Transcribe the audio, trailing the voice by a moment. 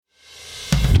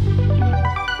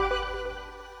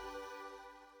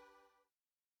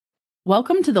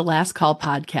Welcome to the Last Call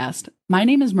podcast. My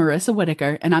name is Marissa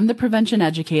Whitaker, and I'm the prevention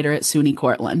educator at SUNY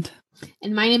Cortland.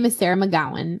 And my name is Sarah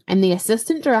McGowan. I'm the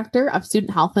Assistant Director of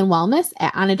Student Health and Wellness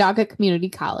at Onondaga Community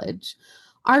College.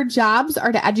 Our jobs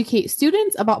are to educate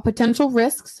students about potential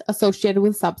risks associated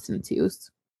with substance use.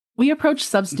 We approach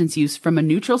substance use from a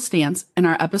neutral stance, and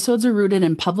our episodes are rooted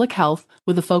in public health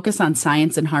with a focus on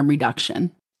science and harm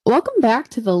reduction. Welcome back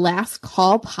to the Last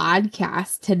Call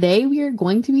podcast. Today we are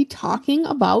going to be talking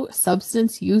about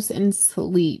substance use and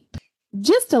sleep.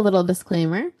 Just a little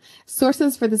disclaimer.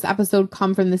 Sources for this episode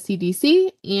come from the CDC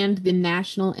and the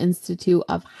National Institute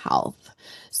of Health.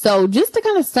 So just to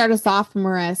kind of start us off,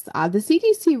 Marissa, the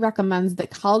CDC recommends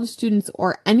that college students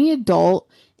or any adult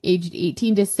aged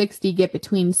 18 to 60 get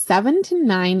between 7 to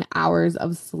 9 hours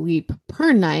of sleep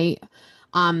per night.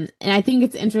 And I think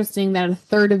it's interesting that a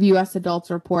third of U.S. adults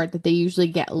report that they usually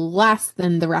get less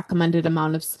than the recommended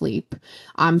amount of sleep.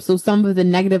 So some of the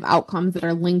negative outcomes that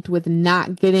are linked with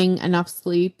not getting enough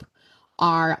sleep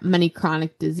are many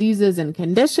chronic diseases and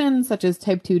conditions such as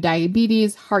type 2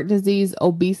 diabetes, heart disease,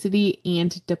 obesity,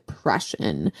 and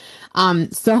depression.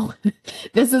 So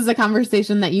this is a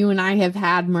conversation that you and I have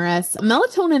had, Marissa.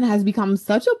 Melatonin has become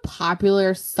such a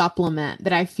popular supplement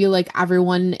that I feel like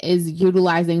everyone is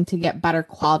utilizing to get better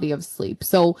quality of sleep.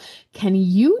 So can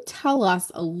you tell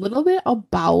us a little bit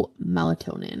about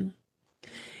melatonin?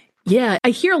 Yeah, I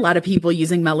hear a lot of people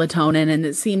using melatonin, and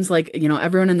it seems like,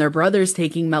 everyone and their brother's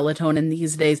taking melatonin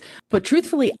these days. But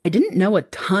truthfully, I didn't know a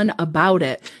ton about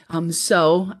it.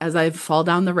 So as I fall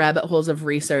down the rabbit holes of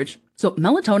research, so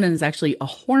melatonin is actually a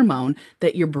hormone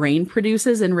that your brain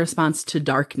produces in response to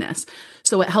darkness.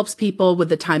 So it helps people with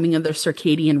the timing of their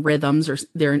circadian rhythms or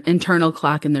their internal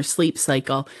clock and their sleep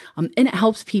cycle. And it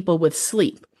helps people with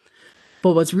sleep.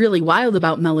 But what's really wild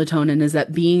about melatonin is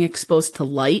that being exposed to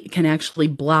light can actually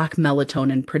block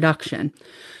melatonin production.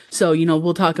 So,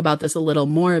 we'll talk about this a little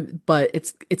more, but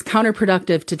it's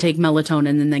counterproductive to take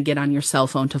melatonin and then get on your cell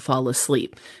phone to fall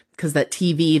asleep, because that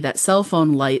TV, that cell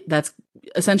phone light, that's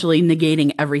essentially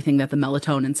negating everything that the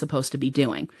melatonin's supposed to be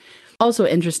doing. Also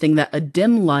interesting that a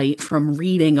dim light from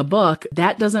reading a book,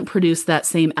 that doesn't produce that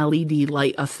same LED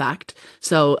light effect.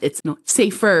 So it's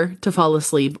safer to fall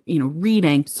asleep,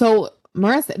 reading. So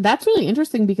Marissa, that's really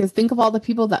interesting because think of all the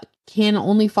people that can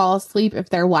only fall asleep if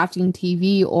they're watching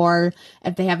TV or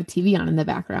if they have a TV on in the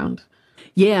background.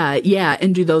 Yeah.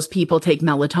 And do those people take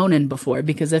melatonin before?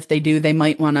 Because if they do, they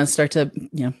might want to start to,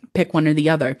 pick one or the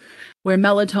other. Where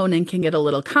melatonin can get a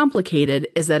little complicated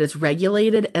is that it's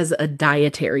regulated as a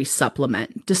dietary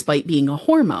supplement, despite being a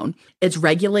hormone. It's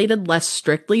regulated less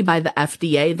strictly by the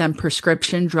FDA than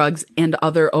prescription drugs and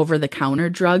other over-the-counter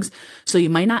drugs. So you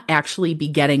might not actually be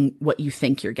getting what you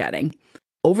think you're getting.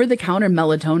 Over-the-counter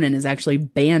melatonin is actually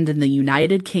banned in the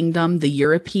United Kingdom, the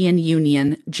European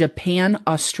Union, Japan,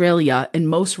 Australia, and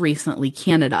most recently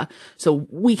Canada. So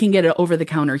we can get it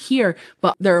over-the-counter here,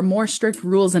 but there are more strict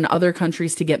rules in other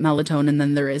countries to get melatonin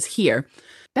than there is here.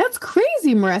 That's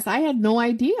crazy, Marissa. I had no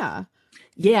idea.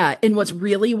 Yeah. And what's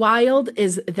really wild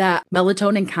is that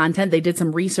melatonin content, they did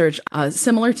some research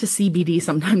similar to CBD.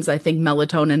 Sometimes I think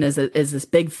melatonin is this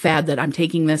big fad that I'm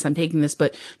taking this,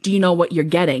 but do you know what you're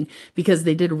getting? Because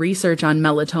they did research on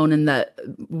melatonin that,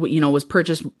 was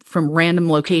purchased from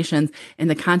random locations, and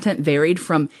the content varied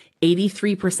from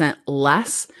 83%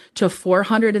 less to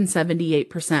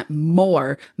 478%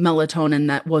 more melatonin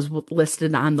that was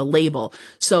listed on the label.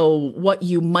 So what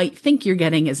you might think you're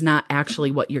getting is not actually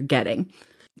what you're getting.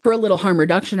 For a little harm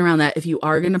reduction around that, if you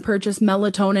are going to purchase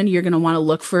melatonin, you're going to want to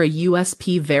look for a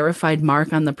USP verified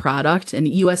mark on the product. And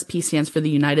USP stands for the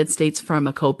United States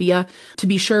Pharmacopoeia, to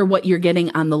be sure what you're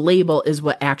getting on the label is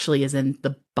what actually is in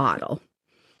the bottle.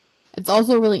 It's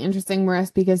also really interesting,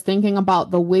 Marissa, because thinking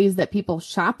about the ways that people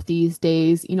shop these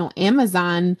days,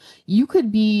 Amazon, you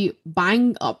could be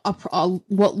buying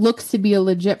what looks to be a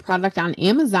legit product on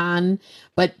Amazon,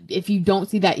 but if you don't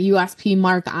see that USP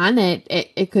mark on it,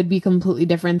 it could be completely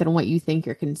different than what you think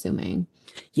you're consuming.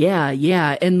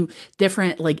 Yeah. And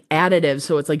different additives.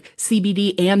 So it's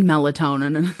CBD and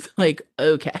melatonin. And it's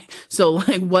okay. So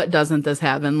what doesn't this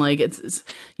have? And it's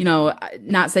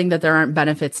not saying that there aren't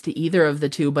benefits to either of the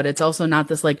two, but it's also not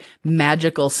this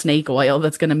magical snake oil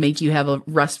that's going to make you have a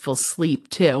restful sleep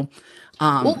too.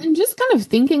 Well, and just kind of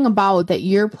thinking about that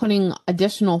you're putting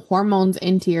additional hormones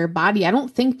into your body. I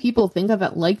don't think people think of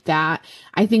it like that.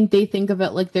 I think they think of it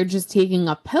like they're just taking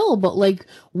a pill, but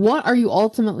what are you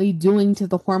ultimately doing to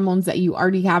the hormones that you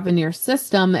already have in your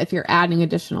system if you're adding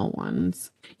additional ones?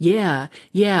 Yeah.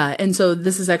 And so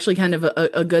this is actually kind of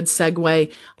a good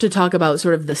segue to talk about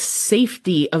sort of the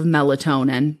safety of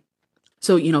melatonin.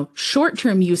 So,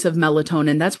 short-term use of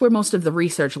melatonin, that's where most of the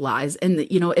research lies. And,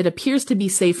 it appears to be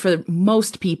safe for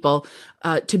most people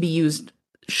to be used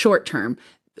short-term,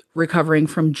 recovering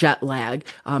from jet lag,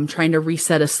 trying to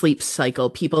reset a sleep cycle,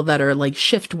 people that are like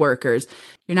shift workers.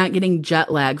 You're not getting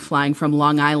jet lag flying from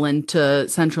Long Island to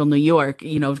central New York,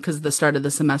 because of the start of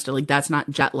the semester. Like, that's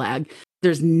not jet lag.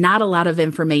 There's not a lot of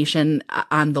information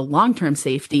on the long-term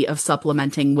safety of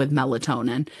supplementing with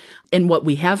melatonin. And what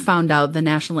we have found out, the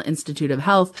National Institute of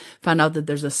Health found out that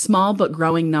there's a small but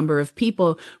growing number of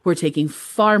people who are taking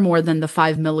far more than the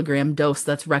 5 milligram dose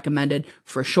that's recommended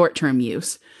for short-term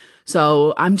use.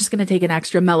 So I'm just going to take an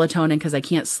extra melatonin because I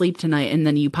can't sleep tonight. And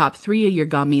then you pop 3 of your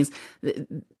gummies.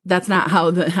 That's not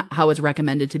how it's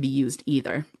recommended to be used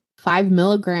either. 5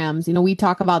 milligrams. We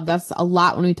talk about this a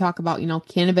lot when we talk about,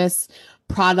 cannabis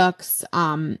products,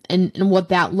 and what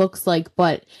that looks like.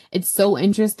 But it's so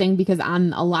interesting because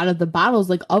on a lot of the bottles,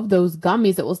 like of those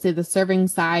gummies, it will say the serving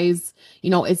size,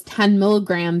 is 10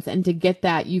 milligrams. And to get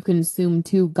that, you consume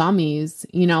 2 gummies,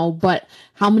 but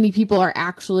how many people are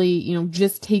actually,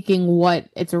 just taking what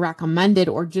it's recommended,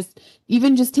 or just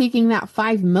taking that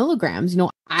 5 milligrams?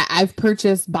 I've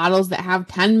purchased bottles that have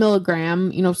 10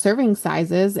 milligram, serving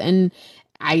sizes, and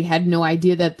I had no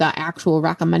idea that the actual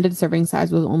recommended serving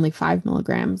size was only 5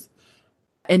 milligrams.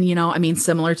 And,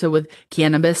 similar to with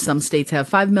cannabis, some states have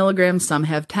 5 milligrams, some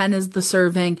have 10 as the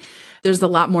serving. There's a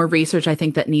lot more research, I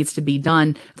think, that needs to be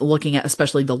done looking at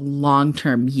especially the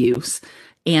long-term use.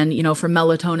 And, for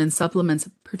melatonin supplements,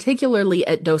 particularly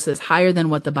at doses higher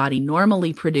than what the body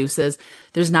normally produces,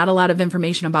 there's not a lot of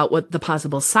information about what the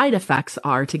possible side effects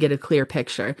are to get a clear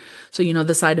picture. So,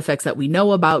 the side effects that we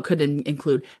know about could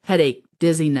include headache,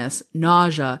 dizziness,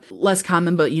 nausea, less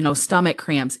common, but, stomach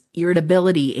cramps,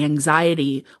 irritability,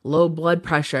 anxiety, low blood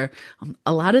pressure.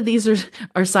 A lot of these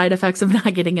are side effects of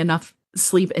not getting enough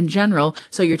sleep in general.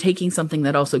 So you're taking something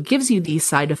that also gives you these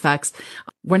side effects.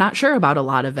 We're not sure about a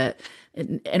lot of it.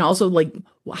 And also, like,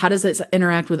 how does it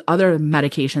interact with other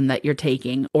medication that you're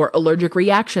taking or allergic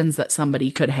reactions that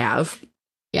somebody could have?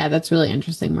 Yeah, that's really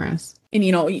interesting, Maris. And,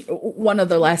 one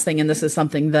other last thing, and this is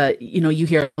something that, you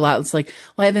hear a lot. It's like,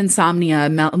 well, I have insomnia.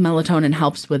 Melatonin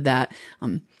helps with that.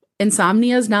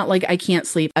 Insomnia is not like I can't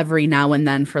sleep every now and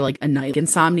then for like a night.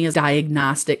 Insomnia is a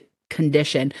diagnostic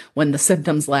condition when the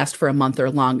symptoms last for a month or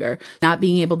longer. Not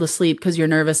being able to sleep because you're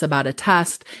nervous about a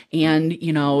test and,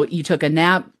 you took a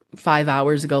nap 5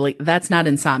 hours ago, like that's not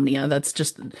insomnia. That's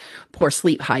just poor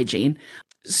sleep hygiene.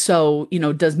 So,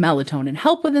 does melatonin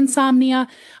help with insomnia?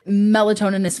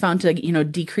 Melatonin is found to,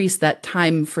 decrease that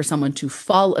time for someone to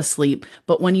fall asleep.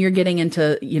 But when you're getting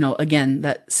into, again,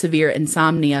 that severe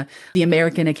insomnia, the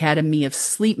American Academy of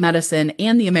Sleep Medicine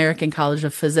and the American College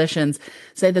of Physicians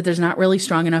say that there's not really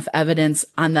strong enough evidence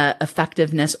on the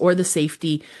effectiveness or the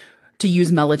safety to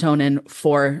use melatonin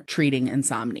for treating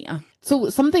insomnia.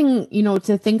 So something,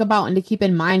 to think about and to keep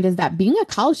in mind is that being a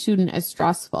college student is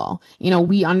stressful.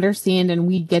 We understand and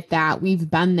we get that. We've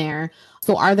been there.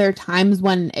 So are there times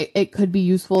when it could be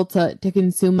useful to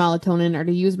consume melatonin or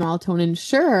to use melatonin?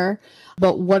 Sure.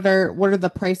 But what are the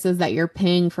prices that you're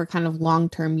paying for kind of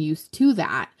long-term use to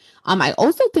that? I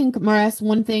also think, Maris,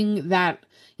 one thing that,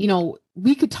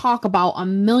 we could talk about a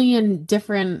million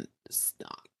different,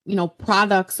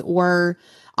 products or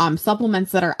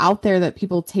supplements that are out there that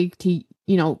people take to,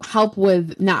 help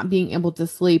with not being able to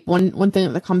sleep. One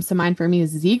thing that comes to mind for me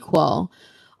is ZzzQuil.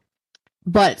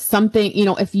 But something,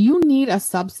 if you need a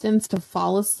substance to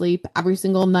fall asleep every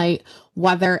single night,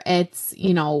 whether it's,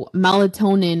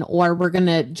 melatonin, or we're going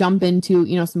to jump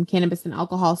into, some cannabis and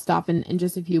alcohol stuff in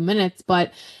just a few minutes,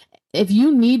 but if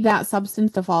you need that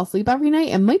substance to fall asleep every night,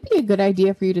 it might be a good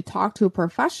idea for you to talk to a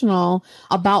professional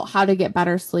about how to get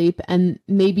better sleep. And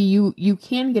maybe you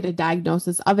can get a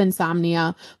diagnosis of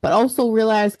insomnia, but also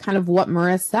realize kind of what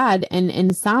Maris said. And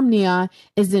insomnia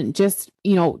isn't just,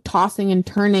 tossing and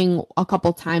turning a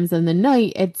couple times in the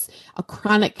night. It's a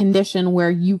chronic condition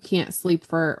where you can't sleep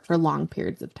for long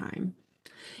periods of time.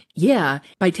 Yeah.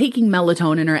 By taking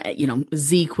melatonin or,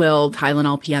 ZzzQuil,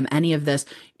 Tylenol PM, any of this,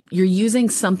 you're using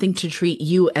something to treat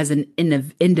you as an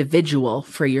individual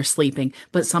for your sleeping.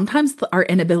 But sometimes our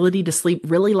inability to sleep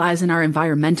really lies in our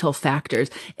environmental factors,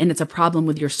 and it's a problem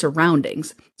with your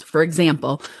surroundings. For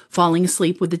example, falling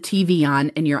asleep with the TV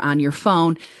on and you're on your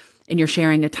phone and you're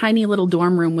sharing a tiny little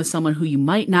dorm room with someone who you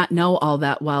might not know all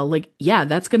that well. Like, yeah,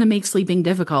 that's going to make sleeping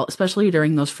difficult, especially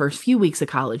during those first few weeks of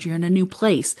college. You're in a new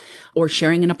place, or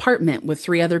sharing an apartment with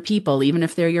 3 other people, even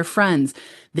if they're your friends.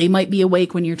 They might be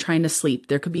awake when you're trying to sleep.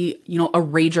 There could be, a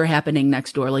rager happening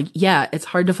next door. Like, yeah, it's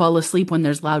hard to fall asleep when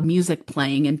there's loud music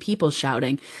playing and people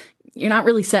shouting. You're not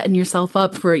really setting yourself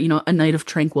up for, a night of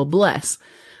tranquil bliss.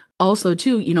 also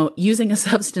too, using a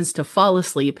substance to fall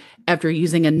asleep after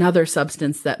using another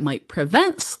substance that might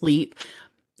prevent sleep,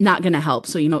 not going to help.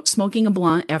 So, smoking a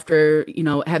blunt after,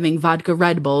 having vodka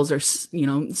Red Bulls, or,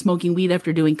 smoking weed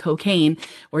after doing cocaine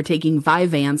or taking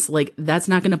Vyvanse, like that's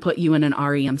not going to put you in an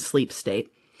REM sleep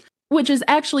state. Which is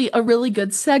actually a really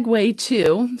good segue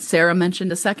to, Sarah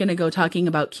mentioned a second ago talking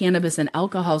about cannabis and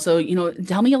alcohol. So,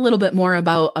 tell me a little bit more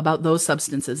about those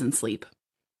substances in sleep.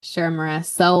 Sure, Maria.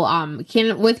 So,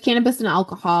 with cannabis and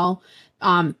alcohol,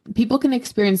 people can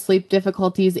experience sleep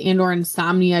difficulties and or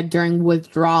insomnia during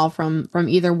withdrawal from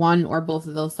either one or both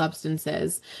of those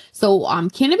substances. So,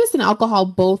 cannabis and alcohol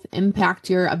both impact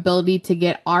your ability to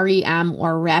get REM,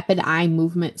 or rapid eye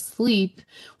movement sleep,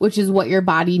 which is what your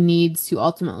body needs to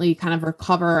ultimately kind of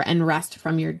recover and rest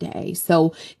from your day.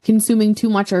 So, consuming too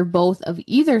much or both of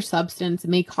either substance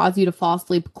may cause you to fall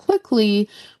asleep quickly,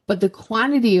 but the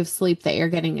quantity of sleep that you're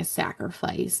getting is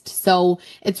sacrificed. So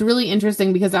it's really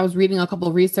interesting because I was reading a couple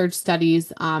of research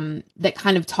studies that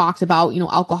kind of talked about,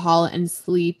 alcohol and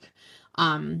sleep.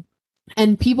 And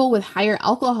people with higher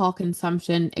alcohol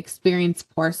consumption experience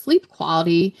poor sleep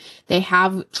quality. They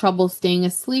have trouble staying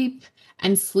asleep,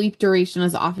 and sleep duration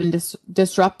is often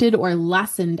disrupted or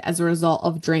lessened as a result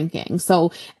of drinking.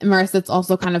 So, Marissa, it's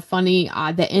also kind of funny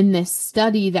that in this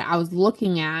study that I was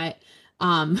looking at,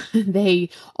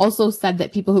 they also said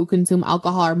that people who consume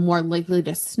alcohol are more likely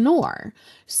to snore.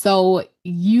 So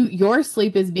your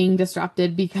sleep is being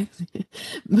disrupted because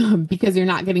because you're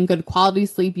not getting good quality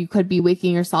sleep. You could be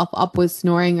waking yourself up with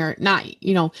snoring, or not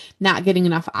getting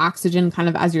enough oxygen kind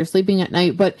of as you're sleeping at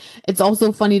night. But it's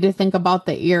also funny to think about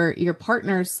that your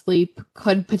partner's sleep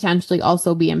could potentially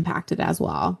also be impacted as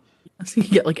well. So you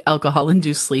get like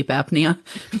alcohol-induced sleep apnea.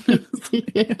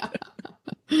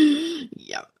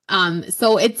 Yep.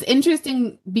 So it's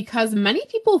interesting because many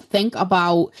people think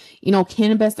about,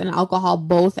 cannabis and alcohol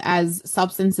both as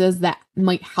substances that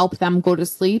might help them go to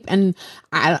sleep. And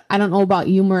I don't know about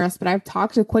you, Maris, but I've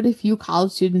talked to quite a few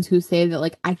college students who say that,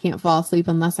 like, I can't fall asleep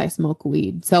unless I smoke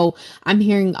weed. So I'm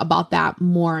hearing about that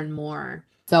more and more.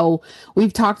 So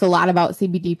we've talked a lot about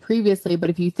CBD previously, but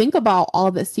if you think about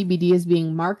all that CBD is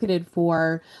being marketed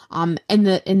for, in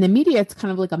the media, it's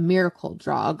kind of like a miracle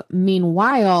drug.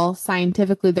 Meanwhile,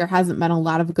 scientifically, there hasn't been a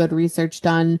lot of good research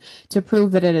done to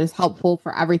prove that it is helpful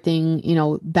for everything,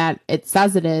 that it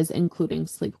says it is, including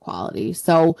sleep quality.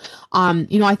 So,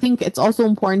 I think it's also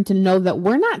important to know that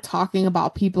we're not talking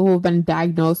about people who have been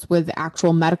diagnosed with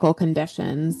actual medical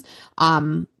conditions,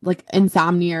 like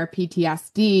insomnia or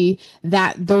PTSD,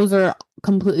 that those are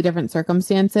completely different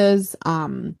circumstances,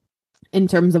 in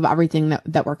terms of everything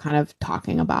that we're kind of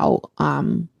talking about.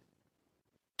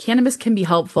 Cannabis can be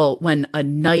helpful when a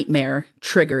nightmare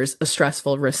triggers a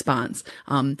stressful response.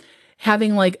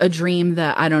 Having like a dream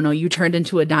that, I don't know, you turned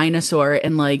into a dinosaur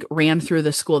and like ran through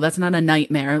the school. That's not a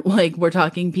nightmare. Like, we're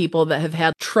talking people that have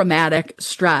had traumatic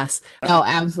stress. Oh,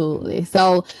 absolutely.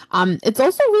 So, it's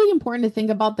also really important to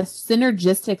think about the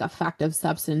synergistic effect of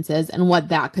substances and what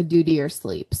that could do to your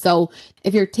sleep. So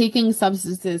if you're taking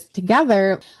substances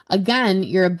together, again,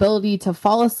 your ability to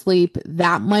fall asleep,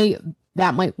 that might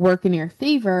work in your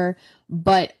favor,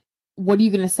 but what are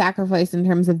you going to sacrifice in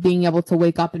terms of being able to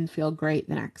wake up and feel great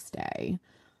the next day?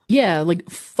 Yeah, like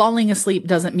falling asleep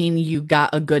doesn't mean you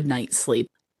got a good night's sleep.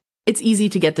 It's easy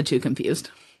to get the two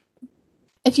confused.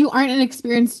 If you aren't an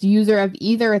experienced user of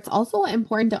either, it's also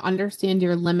important to understand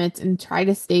your limits and try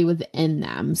to stay within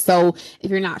them. So if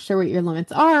you're not sure what your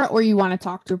limits are, or you want to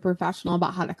talk to a professional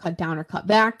about how to cut down or cut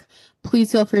back,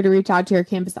 please feel free to reach out to your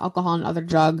campus alcohol and other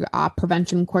drug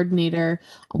prevention coordinator.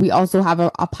 We also have a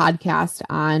podcast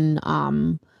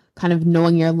on kind of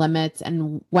knowing your limits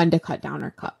and when to cut down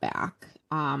or cut back.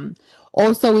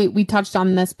 Also, we touched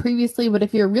on this previously, but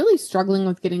if you're really struggling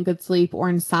with getting good sleep or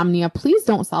insomnia, please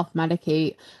don't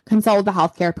self-medicate. Consult with a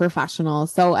healthcare professional.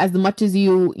 So as much as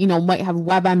you might have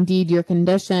WebMD'd your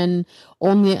condition,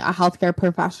 only a healthcare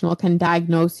professional can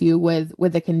diagnose you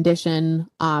with a condition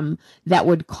that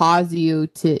would cause you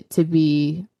to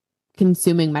be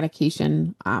consuming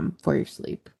medication for your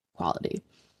sleep quality.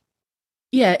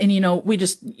 Yeah. And, we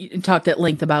just talked at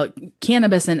length about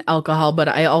cannabis and alcohol, but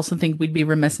I also think we'd be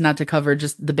remiss not to cover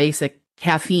just the basic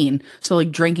caffeine. So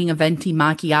like drinking a venti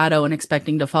macchiato and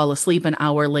expecting to fall asleep an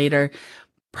hour later,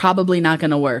 probably not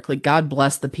going to work. Like, God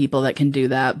bless the people that can do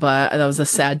that. But that was a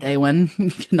sad day when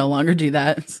you can no longer do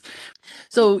that.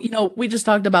 So, we just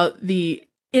talked about the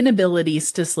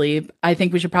inabilities to sleep. I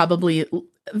think we should probably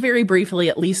very briefly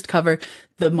at least cover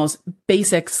the most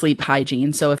basic sleep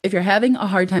hygiene. So if you're having a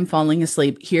hard time falling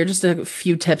asleep, here are just a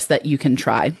few tips that you can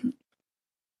try.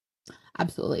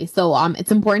 Absolutely. So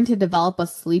it's important to develop a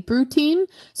sleep routine.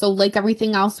 So like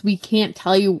everything else, we can't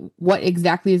tell you what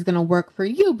exactly is going to work for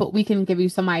you, but we can give you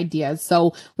some ideas.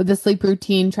 So with the sleep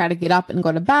routine, try to get up and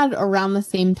go to bed around the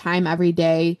same time every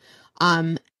day.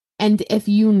 And if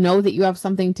you know that you have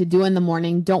something to do in the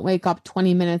morning, don't wake up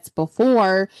 20 minutes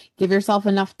before. Give yourself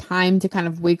enough time to kind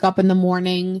of wake up in the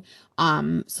morning,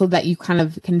 so that you kind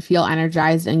of can feel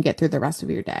energized and get through the rest of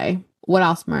your day. What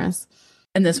else, Maris?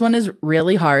 And this one is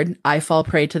really hard. I fall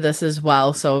prey to this as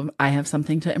well. So I have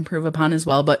something to improve upon as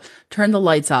well. But turn the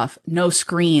lights off. No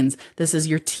screens. This is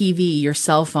your TV, your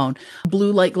cell phone.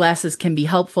 Blue light glasses can be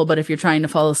helpful, but if you're trying to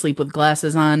fall asleep with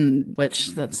glasses on, which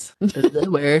that's the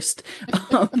worst,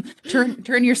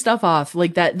 turn your stuff off.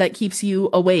 Like that keeps you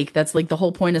awake. That's like the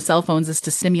whole point of cell phones is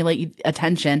to stimulate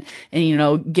attention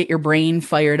and, get your brain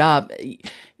fired up.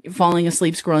 Falling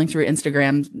asleep scrolling through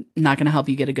Instagram not going to help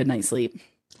you get a good night's sleep.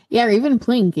 Yeah, or even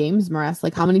playing games, Maris.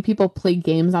 Like how many people play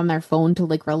games on their phone to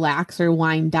like relax or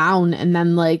wind down, and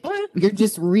then like you're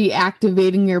just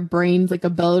reactivating your brain's like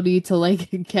ability to like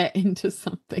get into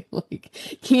something. Like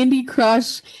Candy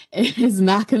Crush is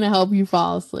not going to help you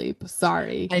fall asleep.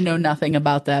 Sorry. I know nothing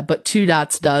about that, but Two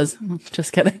Dots does.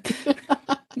 Just kidding.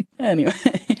 Anyway,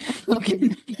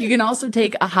 you can also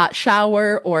take a hot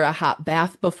shower or a hot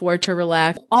bath before to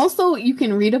relax. Also, you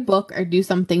can read a book or do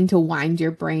something to wind your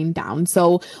brain down.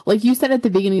 So, like you said at the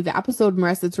beginning of the episode,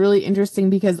 Marissa, it's really interesting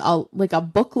because a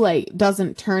book light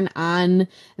doesn't turn on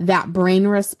that brain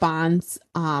response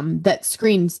that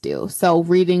screens do. So,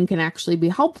 reading can actually be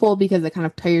helpful because it kind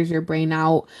of tires your brain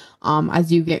out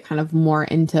as you get kind of more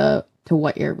into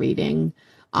what you're reading.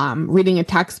 Reading a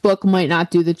textbook might not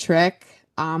do the trick.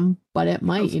 But it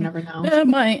might, you never know. It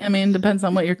might. I mean, depends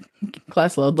on what your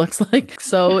class load looks like.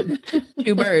 So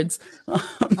 2 birds.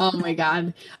 Oh my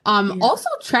God. Also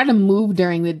try to move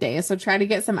during the day. So try to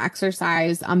get some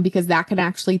exercise, because that can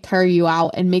actually tire you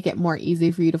out and make it more easy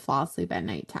for you to fall asleep at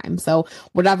nighttime. So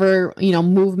whatever,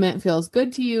 movement feels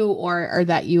good to you or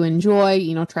that you enjoy,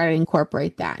 try to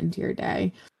incorporate that into your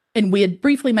day. And we had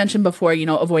briefly mentioned before,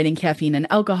 avoiding caffeine and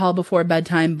alcohol before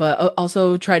bedtime, but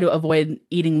also try to avoid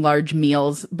eating large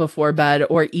meals before bed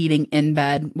or eating in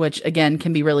bed, which again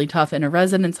can be really tough in a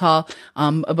residence hall.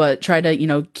 But try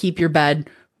to, keep your bed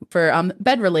for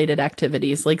bed related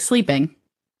activities like sleeping.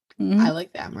 I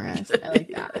like that, Maris. I like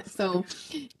that. So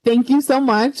thank you so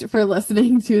much for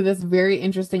listening to this very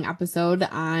interesting episode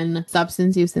on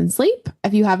substance use and sleep.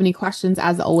 If you have any questions,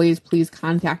 as always, please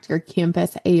contact your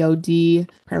campus AOD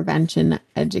prevention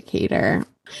educator.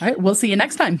 All right. We'll see you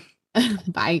next time.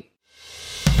 Bye.